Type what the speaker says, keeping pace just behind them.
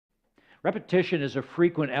Repetition is a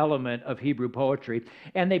frequent element of Hebrew poetry,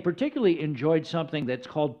 and they particularly enjoyed something that's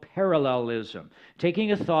called parallelism,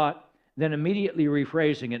 taking a thought, then immediately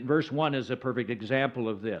rephrasing it. Verse 1 is a perfect example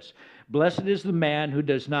of this. Blessed is the man who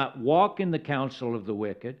does not walk in the counsel of the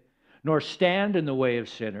wicked, nor stand in the way of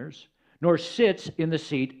sinners, nor sits in the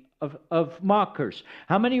seat of mockers.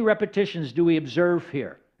 How many repetitions do we observe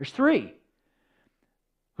here? There's 3.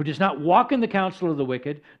 Who does not walk in the counsel of the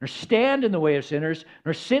wicked, nor stand in the way of sinners,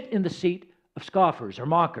 nor sit in the seat of scoffers or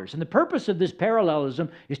mockers. And the purpose of this parallelism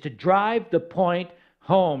is to drive the point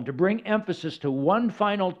home, to bring emphasis to one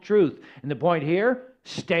final truth. And the point here,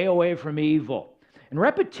 stay away from evil. And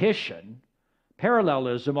repetition,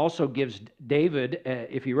 parallelism, also gives David,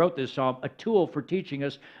 if he wrote this psalm, a tool for teaching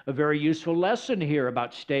us a very useful lesson here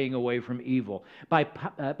about staying away from evil by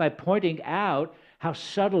pointing out how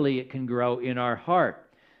subtly it can grow in our heart.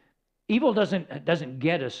 Evil doesn't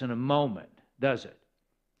get us in a moment, does it?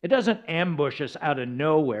 It doesn't ambush us out of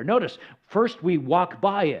nowhere. Notice, first we walk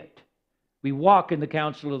by it. We walk in the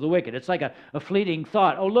counsel of the wicked. It's like a fleeting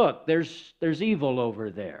thought. Oh, look, there's evil over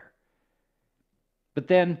there. But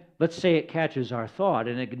then, let's say it catches our thought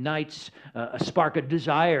and ignites a spark of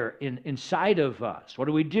desire inside of us. What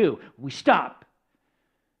do? We stop.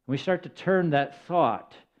 We start to turn that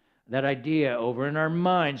thought, that idea over in our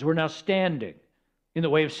minds. We're now standing in the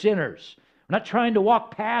way of sinners. We're not trying to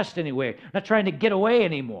walk past anyway. We're not trying to get away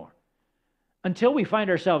anymore. Until we find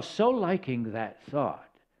ourselves so liking that thought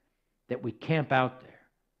that we camp out there.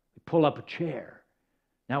 We pull up a chair.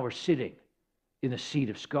 Now we're sitting in the seat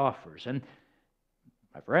of scoffers. And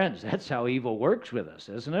my friends, that's how evil works with us,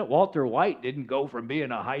 isn't it? Walter White didn't go from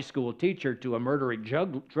being a high school teacher to a murdering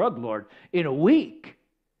drug lord in a week.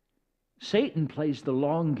 Satan plays the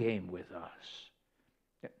long game with us.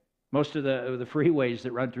 Most of the freeways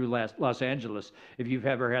that run through Los Angeles, if you've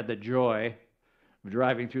ever had the joy of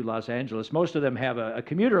driving through Los Angeles, most of them have a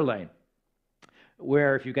commuter lane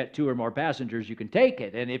where if you've got 2 or more passengers, you can take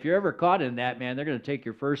it. And if you're ever caught in that, man, they're going to take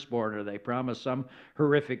your firstborn, or they promise some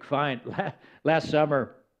horrific fine. Last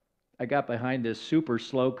summer, I got behind this super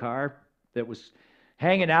slow car that was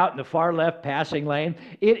hanging out in the far left passing lane.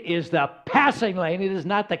 It is the passing lane. It is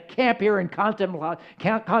not the camp here and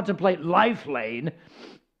contemplate life lane.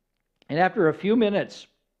 And after a few minutes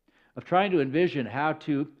of trying to envision how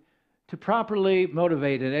to properly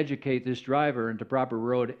motivate and educate this driver into proper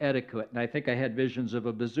road etiquette, and I think I had visions of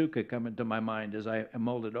a bazooka come into my mind as I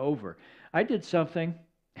mulled it over, I did something,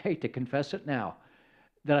 I hate to confess it now,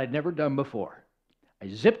 that I'd never done before. I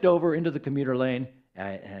zipped over into the commuter lane,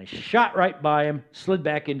 and I shot right by him, slid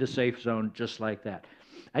back into safe zone just like that.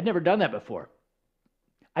 I'd never done that before.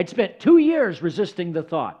 I'd spent 2 years resisting the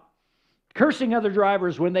thought, cursing other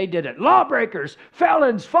drivers when they did it. Lawbreakers,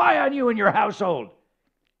 felons, fie on you and your household.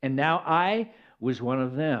 And now I was one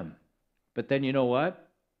of them. But then you know what?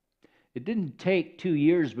 It didn't take 2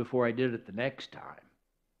 years before I did it the next time.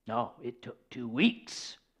 No, it took 2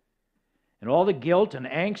 weeks. And all the guilt and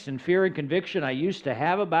angst and fear and conviction I used to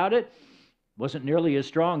have about it wasn't nearly as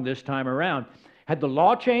strong this time around. Had the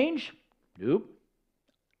law changed? Nope.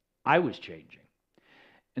 I was changing.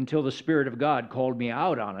 Until the Spirit of God called me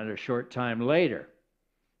out on it a short time later.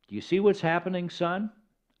 Do you see what's happening, son?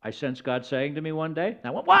 I sensed God saying to me one day. And I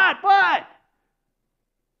went, what?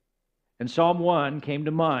 And Psalm 1 came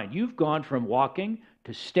to mind. You've gone from walking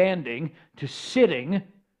to standing to sitting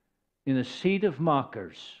in the seat of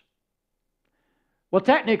mockers. Well,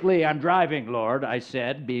 technically, I'm driving, Lord, I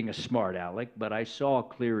said, being a smart aleck, but I saw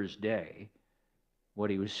clear as day what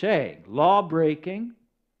he was saying. Law breaking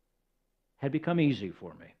had become easy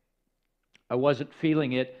for me. I wasn't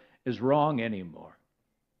feeling it as wrong anymore.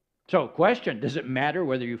 So, question, does it matter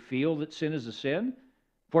whether you feel that sin is a sin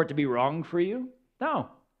for it to be wrong for you? No.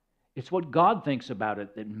 It's what God thinks about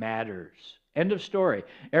it that matters. End of story.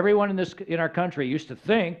 Everyone in our country used to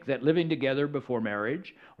think that living together before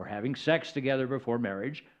marriage or having sex together before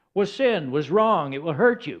marriage was sin, was wrong, it will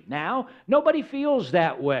hurt you. Now, nobody feels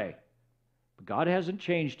that way. But God hasn't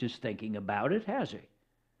changed his thinking about it, has he?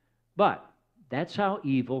 But that's how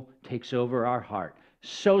evil takes over our heart.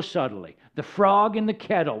 So subtly. The frog in the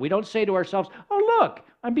kettle. We don't say to ourselves, oh, look,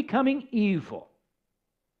 I'm becoming evil.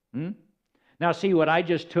 Now, see, what I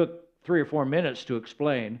just took 3 or 4 minutes to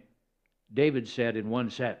explain, David said in one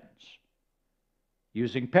sentence,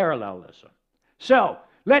 using parallelism. So,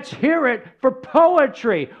 let's hear it for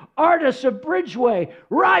poetry. Artists of Bridgeway,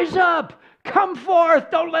 rise up, come forth.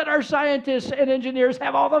 Don't let our scientists and engineers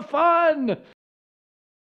have all the fun.